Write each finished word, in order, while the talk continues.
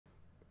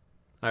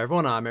Hi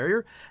everyone, I'm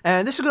Airier,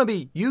 and this is going to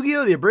be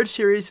Yu-Gi-Oh! The Abridged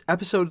Series,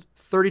 episode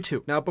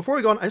 32. Now, before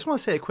we go on, I just want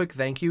to say a quick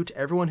thank you to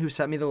everyone who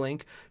sent me the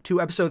link to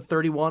episode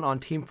 31 on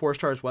Team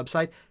 4-Star's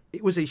website.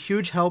 It was a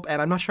huge help,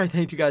 and I'm not sure I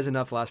thanked you guys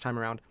enough last time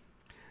around,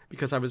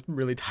 because I was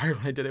really tired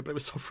when I did it, but it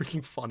was so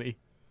freaking funny.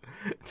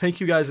 Thank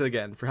you guys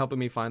again for helping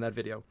me find that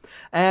video.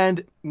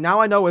 And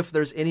now I know if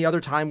there's any other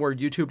time where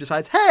YouTube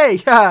decides, hey,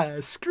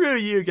 screw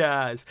you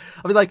guys,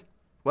 I'll be like,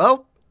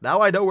 well,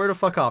 now I know where to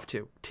fuck off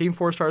to. Team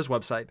 4-Star's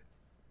website.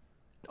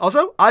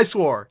 Also, I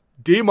swore.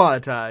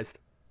 Demonetized.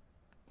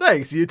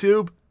 Thanks,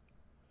 YouTube.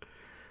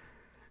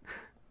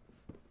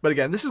 But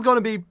again, this is going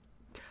to be...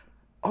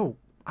 Oh,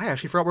 I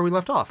actually forgot where we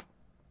left off.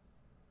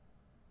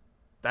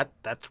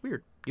 That's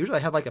weird. Usually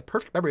I have like a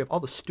perfect memory of all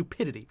the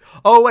stupidity.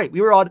 Oh, wait, we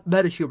were on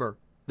Meta Humor,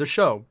 the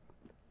show.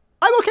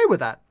 I'm okay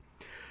with that.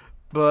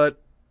 But,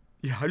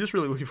 yeah, I'm just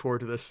really looking forward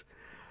to this.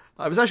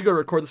 I was actually going to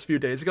record this a few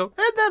days ago,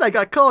 and then I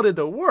got called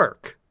into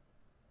work.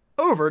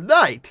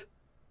 Overnight.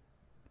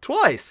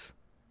 Twice.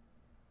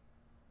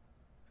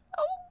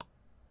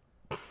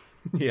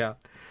 Yeah.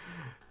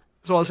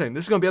 So I was saying,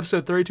 this is going to be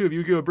episode 32 of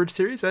Yu-Gi-Oh! Abridged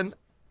series, and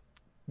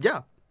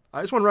yeah,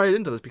 I just want to write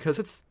into this because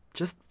it's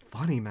just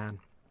funny, man.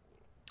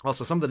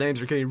 Also, some of the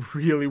names are getting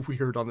really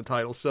weird on the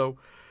title, so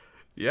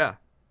yeah.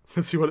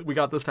 Let's see what we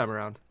got this time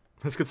around.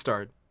 Let's get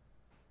started.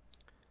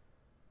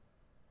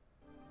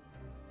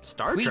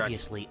 Star Trek?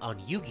 Previously on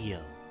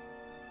Yu-Gi-Oh!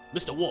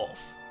 Mr.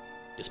 Worf,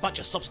 dispatch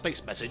a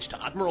subspace message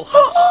to Admiral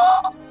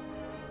Hansen.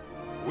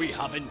 We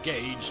have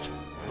engaged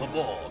the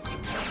Borg.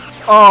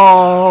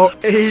 Oh,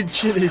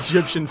 ancient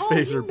Egyptian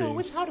phaser All you know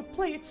beams. is how to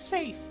play it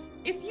safe.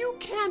 If you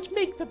can't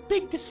make the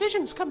big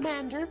decisions,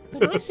 Commander,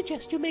 then I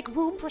suggest you make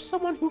room for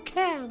someone who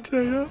can.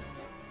 Taya.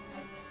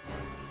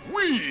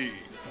 We!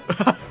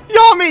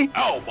 Yummy!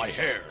 Ow, my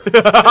hair!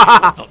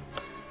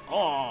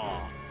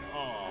 Oh,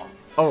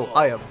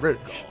 I am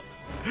British.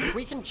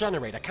 We can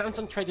generate a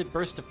concentrated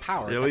burst of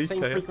power Really? at the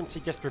same Taya? frequency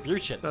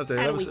distribution. No, Taya,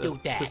 How that do we was, do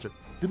that? sister.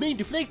 The main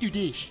deflector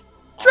dish.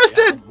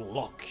 Tristan! I am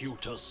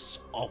Locutus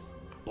of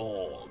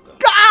Borg.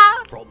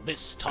 Ah! From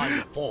this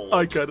time forward,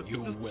 I got it.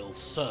 you will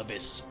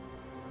service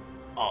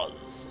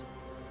us.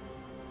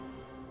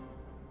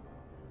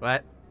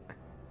 What?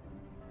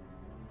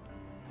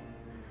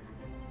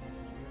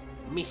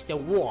 Mr.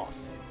 Worf.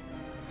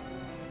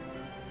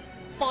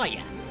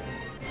 Fire!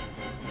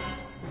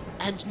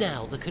 And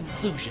now the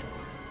conclusion.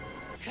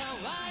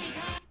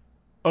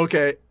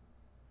 Okay,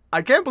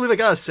 I can't believe I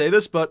gotta say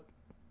this, but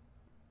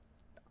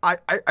I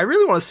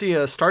really want to see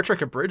a Star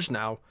Trek Abridged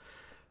now.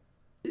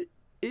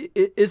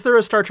 Is there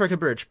a Star Trek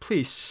Abridged?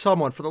 Please,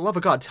 someone, for the love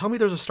of God, tell me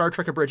there's a Star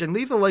Trek Abridged, and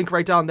leave the link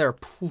right down there.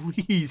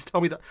 Please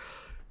tell me that.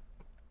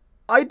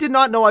 I did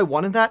not know I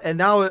wanted that, and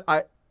now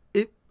the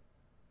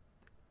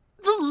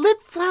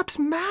lip flaps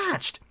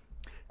matched.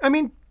 I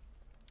mean,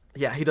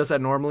 yeah, he does that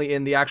normally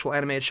in the actual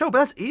animated show, but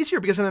that's easier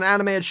because in an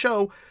animated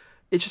show,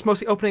 it's just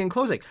mostly opening and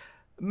closing.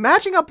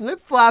 Matching up lip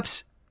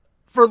flaps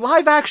for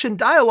live action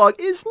dialogue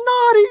is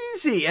not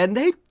easy, and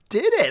they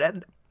did it.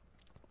 And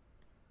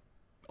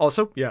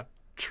also, yeah,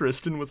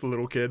 Tristan was the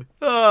little kid.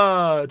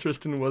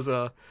 Tristan was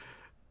oh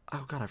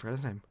god, I forgot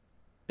his name.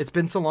 It's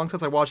been so long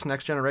since I watched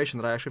Next Generation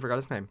that I actually forgot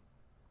his name.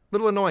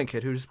 Little annoying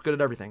kid who's good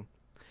at everything.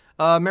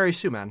 Mary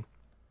Sue, man.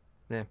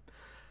 Yeah.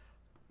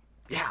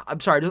 Yeah,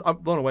 I'm sorry, I'm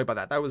blown away by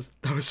that. That was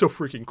so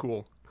freaking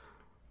cool.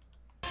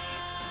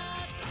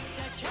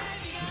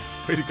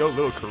 Way to go,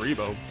 little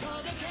Karibo.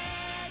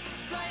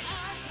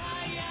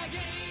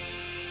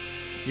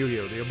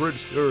 Yu-Gi-Oh! The Abridged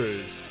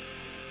series.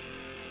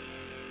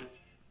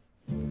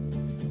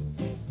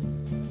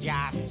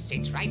 Just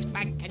sit right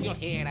back and you'll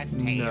hear a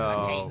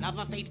tale of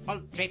a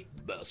fateful trip.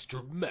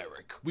 Master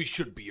Merrick, we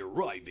should be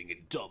arriving in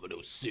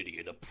Domino City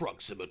in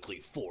approximately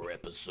 4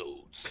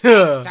 episodes.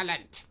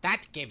 Excellent.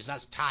 That gives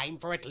us time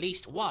for at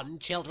least one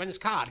children's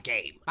card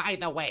game. By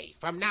the way,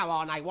 from now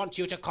on I want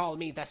you to call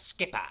me the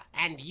Skipper,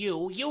 and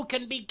you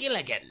can be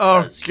Gilligan.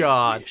 Oh As you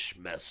god. wish,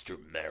 Master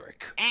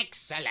Merrick.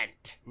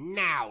 Excellent.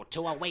 Now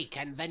to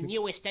awaken the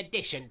newest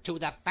addition to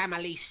the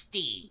family,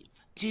 Steve.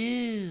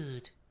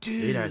 Dude.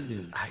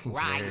 I can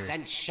Rise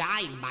and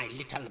shine, my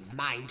little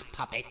mind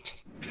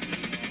puppet.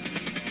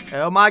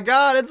 Oh my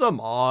god, it's a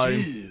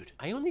mime. Dude,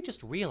 I only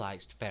just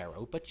realized,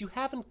 Pharaoh, but you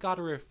haven't got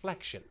a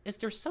reflection. Is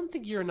there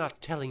something you're not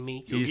telling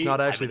me? He's Yugi,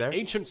 not actually I'm there. an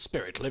ancient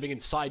spirit living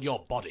inside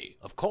your body.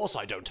 Of course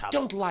I don't have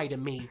Don't lie to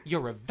me.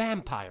 You're a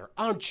vampire,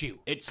 aren't you?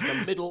 It's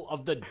the middle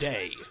of the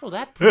day. Well,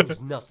 that proves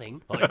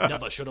nothing. I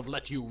never should have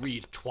let you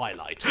read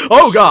Twilight.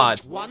 Oh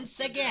god. Once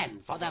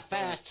again, for the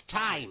first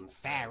time,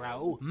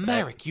 Pharaoh.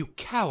 Merrick, you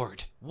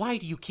coward. Why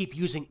do you keep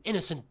using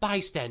innocent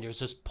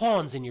bystanders as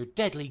pawns in your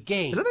deadly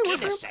game? Is that the word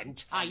for him?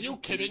 Innocent? Are you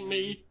kidding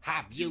me?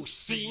 Have you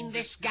seen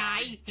this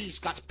guy? He's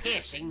got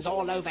piercings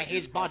all over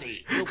his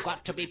body. You've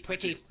got to be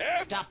pretty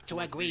f***ed up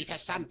to agree to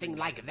something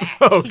like that.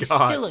 Oh He's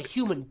god. still a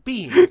human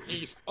being.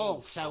 He's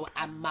also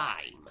a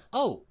mime.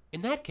 Oh,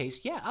 in that case,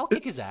 yeah, I'll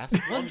kick his ass.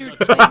 Wonder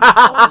Training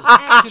powers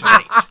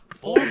activate.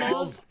 Form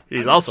of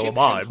He's An also a Egyptian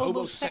mime.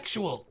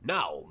 homosexual.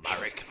 Now,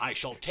 Marek, I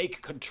shall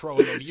take control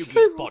of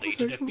Yugi's body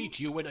to defeat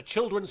you in a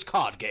children's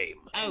card game.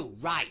 Oh,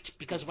 right,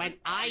 because when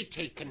I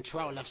take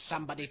control of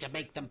somebody to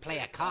make them play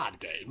a card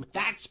game,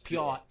 that's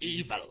pure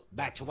evil.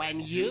 But when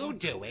you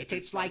do it,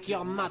 it's like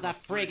your mother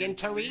friggin'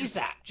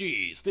 Teresa.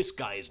 Jeez, this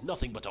guy is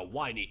nothing but a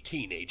whiny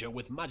teenager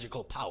with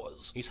magical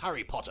powers. He's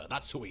Harry Potter,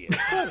 that's who he is.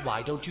 Well,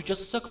 why don't you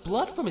just suck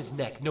blood from his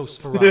neck,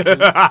 Nosferatu?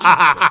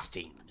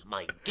 Interesting.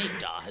 My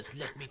gaydar has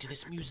led me to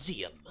this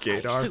museum.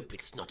 Gaydar? I hope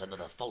it's not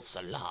another false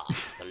alarm.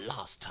 The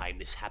last time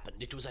this happened,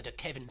 it was at a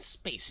Kevin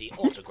Spacey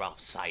autograph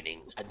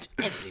signing, and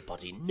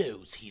everybody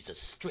knows he's as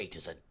straight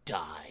as a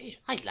die.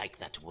 I like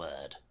that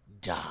word.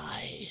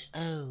 Die.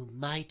 Oh,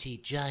 mighty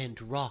giant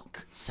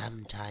rock.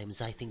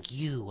 Sometimes I think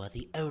you are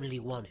the only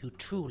one who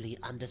truly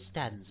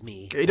understands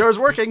me. Gaydar's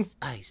working.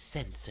 I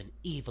sense an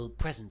evil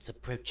presence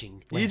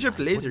approaching. Egypt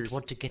I lasers. wouldn't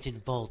want to get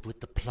involved with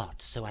the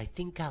plot, so I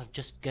think I'll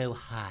just go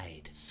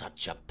hide.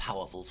 Such a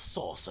powerful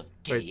source of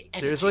gay Wait, energy.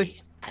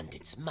 seriously? And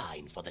it's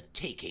mine for the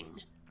taking.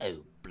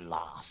 Oh,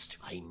 blast.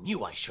 I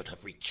knew I should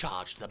have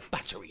recharged the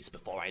batteries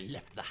before I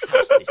left the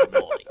house this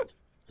morning.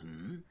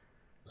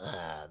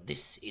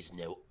 This is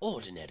no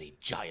ordinary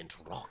giant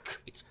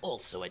rock. It's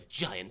also a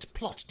giant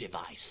plot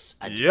device.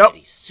 And Yep.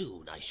 very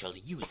soon I shall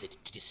use it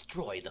to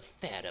destroy the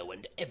Pharaoh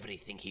and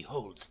everything he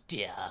holds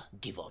dear,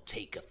 give or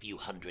take a few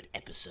hundred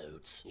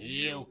episodes.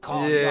 You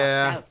call Yeah.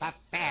 yourself a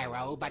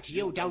pharaoh, but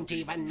you don't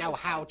even know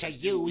how to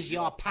use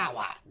your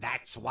power.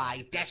 That's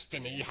why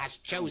destiny has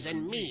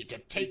chosen me to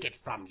take it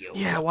from you.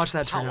 Yeah, watch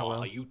that turn out How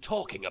well. are you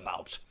talking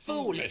about?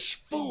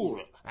 Foolish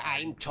fool!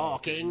 I'm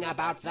talking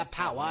about the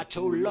power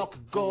to look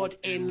good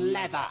in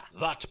leather.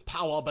 That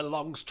power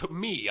belongs to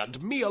me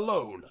and me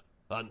alone.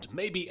 And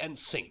maybe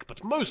NSYNC,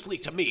 but mostly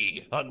to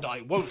me. And I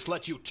won't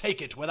let you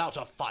take it without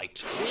a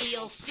fight.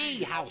 We'll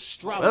see how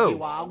strong Oh.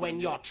 you are when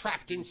you're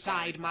trapped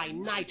inside my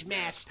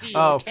nightmare steel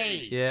Oh,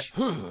 cage. yeah.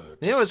 You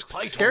know, it's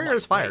Despite scarier all my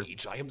as fire.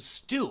 rage, I am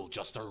still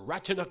just a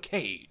rat in a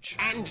cage.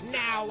 And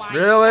now I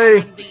Really?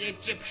 summon the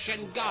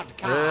Egyptian god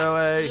card,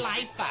 Really?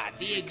 Slifer,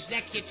 the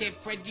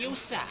executive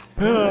producer.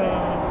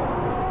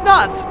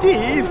 Not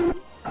Steve.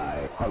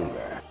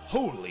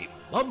 Holy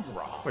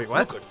mumra! Wait,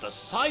 what? Look at the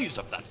size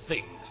of that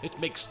thing. It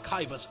makes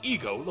Kaiba's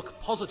ego look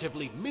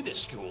positively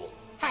minuscule.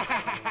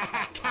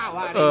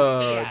 Cower in Oh,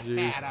 fear,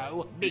 jeez.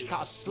 Pharaoh,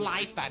 because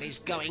Slifer is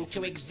going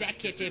to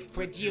executive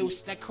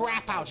produce the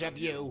crap out of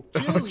you.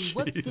 Joey,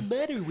 what's jeez. the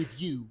matter with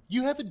you?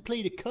 You haven't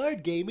played a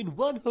card game in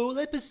one whole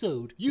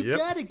episode. You Yep.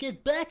 gotta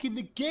get back in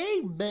the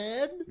game,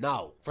 man.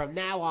 No, from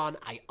now on,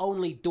 I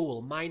only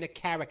duel minor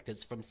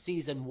characters from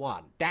Season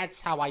 1.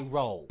 That's how I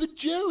roll. But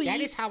Joey... That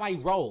is how I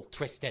roll,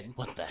 Tristan.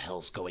 What the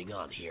hell's going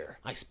on here?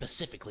 I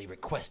specifically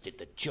requested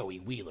that Joey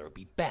Wheeler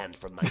be banned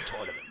from my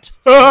tournament.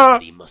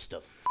 Somebody must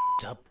have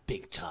f***ed up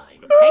big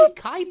time. Hey,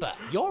 Kaiba,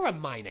 you're a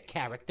minor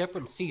character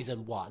from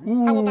Season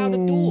 1. How about a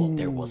duel?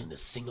 There wasn't a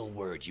single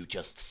word you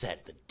just said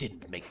that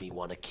didn't make me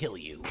want to kill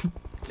you.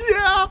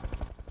 Yeah.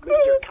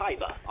 Mr.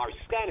 Kaiba, our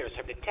scanners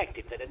have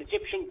detected that an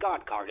Egyptian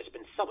god card has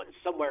been summoned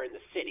somewhere in the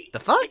city. The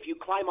fuck? If you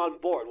climb on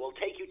board, we'll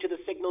take you to the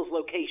signal's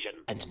location.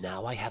 And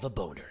now I have a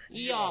boner.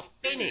 You're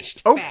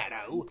finished, Oh,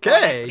 Pharaoh. okay.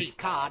 For every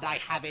card I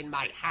have in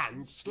my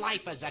hand,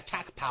 Slifer's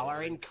attack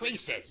power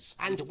increases.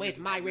 And with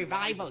my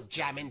revival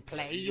gem in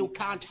play, you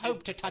can't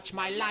hope to touch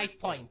my life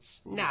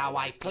points. Now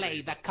I play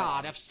the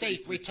card of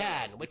safe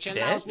return, which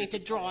allows me to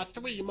draw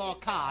 3 more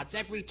cards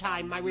every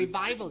time my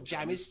revival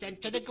gem is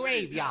sent to the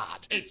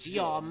graveyard. It's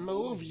your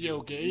move,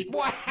 Yugi.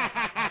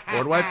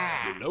 Board wipe.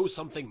 You know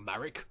something,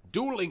 Marek?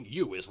 Dueling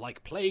you is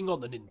like playing on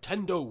the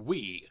Nintendo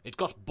Wii. It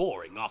got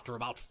boring after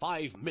about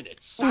 5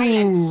 minutes.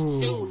 Silence!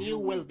 Soon you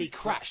will be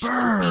crushed,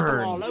 and people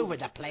all over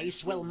the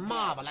place will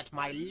marvel at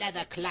my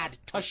leather-clad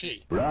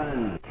tushy.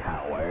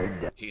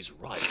 He's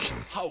right.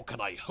 How can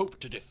I hope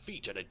to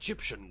defeat an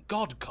Egyptian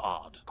god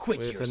card? Quit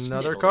With your another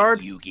sniveling, card?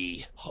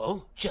 Yugi. Huh?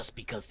 Just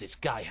because this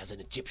guy has an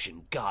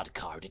Egyptian god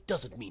card, it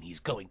doesn't mean he's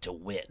going to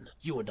win.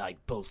 You and I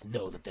both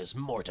know that there's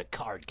more to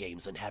card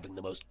games than having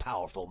the most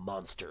powerful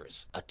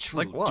monsters. A true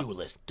Like what?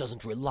 duelist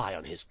doesn't rely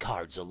on his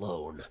cards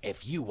alone.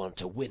 If you want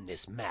to win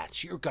this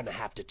match, you're gonna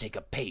have to take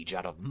a page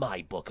out of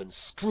my book and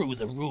screw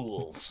the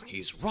rules.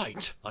 He's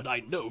right, and I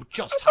know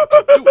just how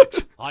to do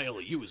it.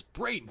 I'll use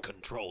brain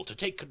control to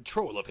take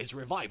control of his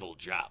revival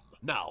jam.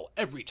 Now,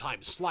 every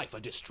time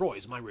Slifer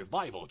destroys my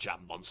Revival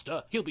Jam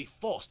monster, he'll be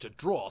forced to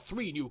draw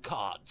 3 new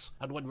cards,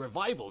 and when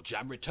Revival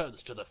Jam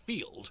returns to the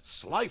field,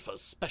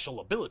 Slifer's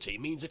special ability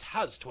means it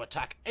has to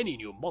attack any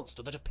new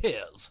monster that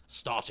appears,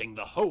 starting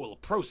the whole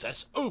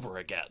process over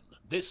again.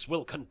 This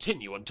will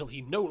continue until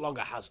he no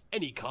longer has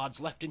any cards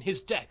left in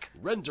his deck,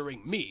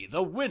 rendering me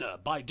the winner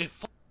by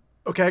default.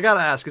 Okay, I gotta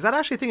ask, is that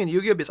actually a thing in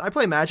Yu-Gi-Oh? Because I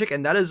play Magic,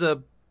 and that is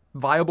a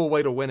viable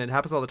way to win. It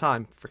happens all the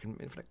time.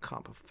 Freaking infinite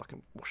comp of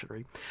fucking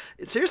bullshittery.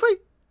 Seriously?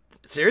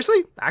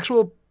 Seriously?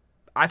 Actual...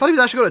 I thought he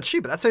was actually going to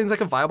cheat, but that seems like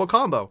a viable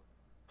combo.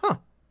 Huh.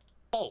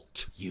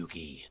 Halt!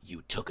 Yugi,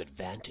 you took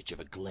advantage of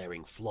a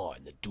glaring flaw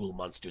in the Duel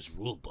Monsters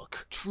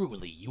rulebook.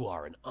 Truly, you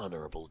are an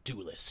honorable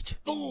duelist.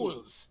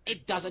 Fools!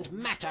 It doesn't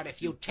matter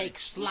if you take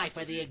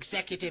Slifer the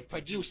executive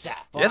producer.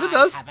 For Yes, it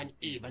does. I have an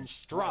even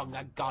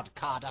stronger god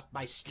card up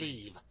my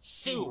sleeve.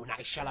 Soon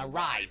I shall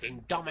arrive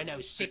in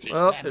Domino City,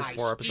 Well, where there's my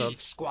 4 Steve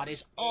episodes. squad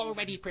is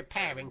already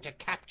preparing to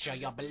capture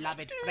your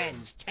beloved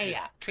friends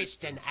Taya,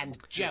 Tristan, and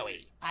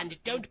Joey. And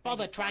don't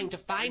bother trying to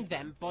find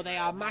them, for they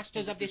are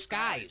masters of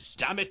disguise.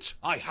 Damn it,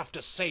 I have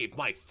to save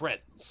my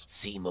friends.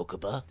 See,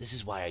 Mokuba, this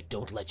is why I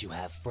don't let you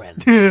have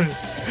friends. They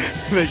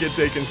get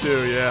taken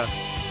too, yeah.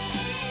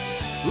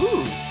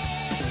 Ooh.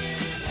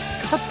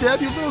 God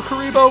damn you, little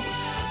Karibo.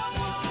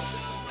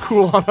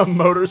 Cool on a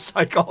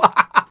motorcycle.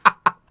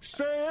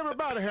 Say,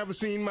 everybody haven't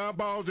seen my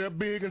balls, they're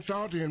big and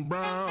salty and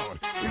brown.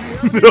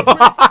 If you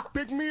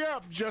pick me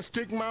up, just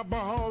stick my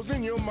balls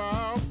in your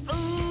mouth.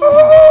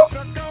 Ooh,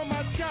 suck on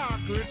my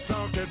chocolate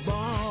salted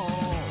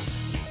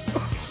balls.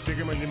 Stick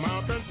them in your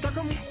mouth and suck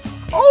them.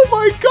 Oh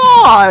my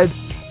god!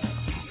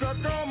 Suck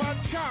on my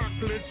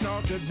chocolate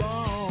salted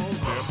balls.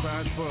 They're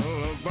packed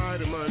full of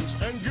vitamins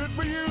and good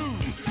for you.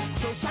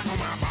 So suck on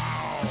my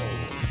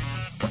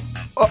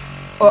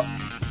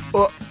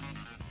balls.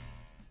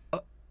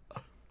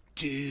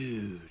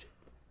 Dude.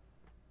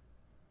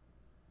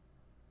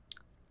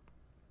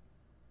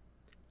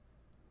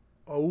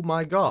 Oh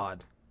my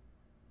god.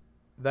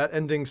 That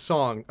ending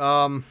song.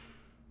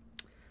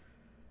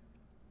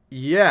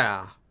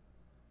 Yeah.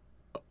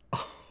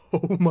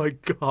 Oh my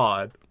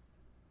god.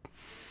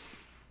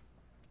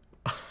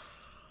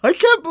 I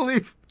can't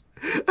believe.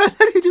 And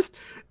then he just.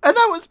 And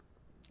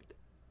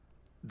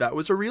that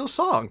was a real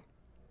song.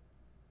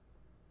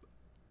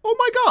 Oh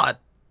my god.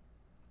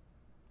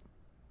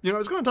 You know, I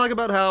was going to talk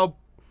about how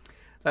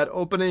that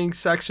opening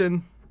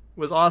section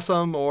was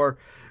awesome, or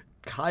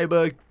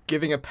Kaiba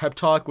giving a pep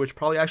talk, which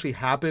probably actually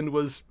happened,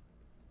 was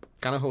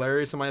kind of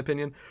hilarious in my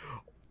opinion.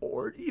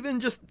 Or even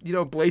just, you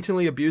know,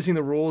 blatantly abusing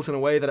the rules in a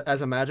way that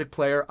as a Magic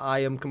player I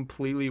am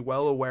completely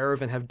well aware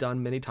of and have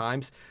done many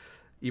times,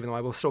 even though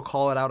I will still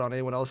call it out on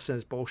anyone else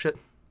as bullshit.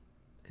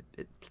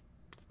 It's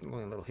a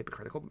little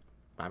hypocritical.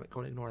 I'm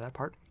going to ignore that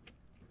part.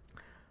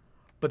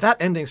 But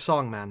that ending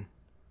song, man.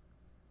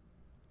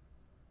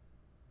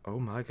 Oh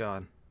my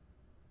god.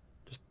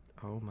 Just,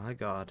 oh my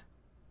god.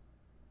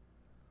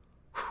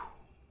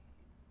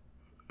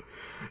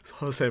 So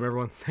all the same,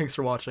 everyone, thanks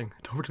for watching.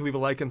 Don't forget to leave a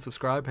like and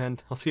subscribe,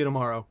 and I'll see you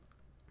tomorrow.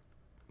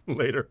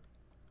 Later.